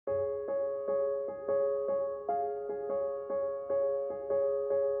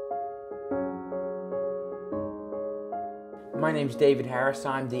My name's David Harris.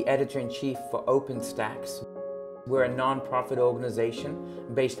 I'm the editor-in-chief for OpenStax. We're a non-profit organization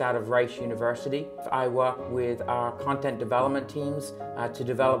based out of Rice University. I work with our content development teams to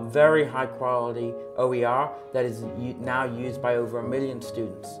develop very high-quality OER that is now used by over 1 million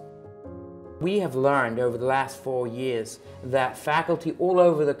students. We have learned over the last 4 years that faculty all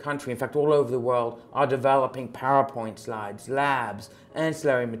over the country, in fact all over the world, are developing PowerPoint slides, labs,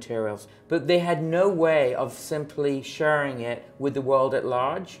 ancillary materials, but they had no way of simply sharing it with the world at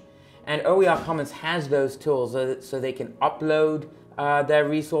large. And OER Commons has those tools so they can upload their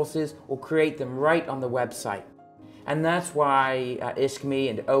resources or create them right on the website. And that's why ISKME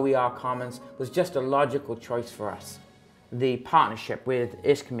and OER Commons was just a logical choice for us. The partnership with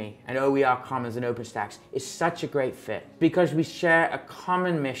ISKME and OER Commons and OpenStax is such a great fit because we share a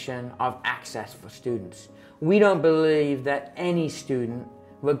common mission of access for students. We don't believe that any student,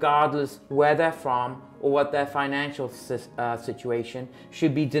 regardless where they're from or what their financial situation,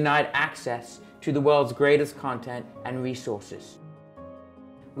 should be denied access to the world's greatest content and resources.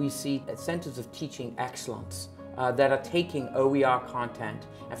 We see centers of teaching excellence that are taking OER content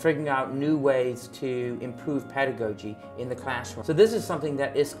and figuring out new ways to improve pedagogy in the classroom. So this is something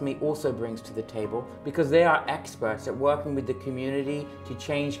that ISKME also brings to the table because they are experts at working with the community to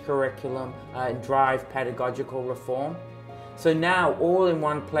change curriculum and drive pedagogical reform. So now, all in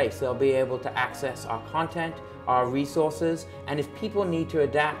one place, they'll be able to access our content, our resources, and if people need to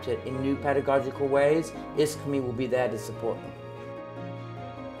adapt it in new pedagogical ways, ISKME will be there to support them.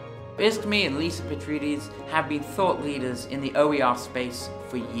 ISKME and Lisa Petrides have been thought leaders in the OER space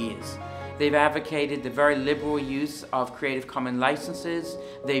for years. They've advocated the very liberal use of Creative Commons licenses.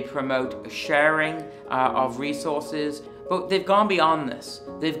 They promote sharing of resources. But they've gone beyond this.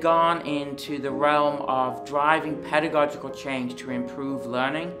 They've gone into the realm of driving pedagogical change to improve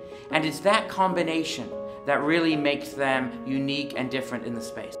learning. And it's that combination that really makes them unique and different in the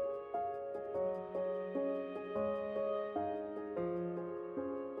space.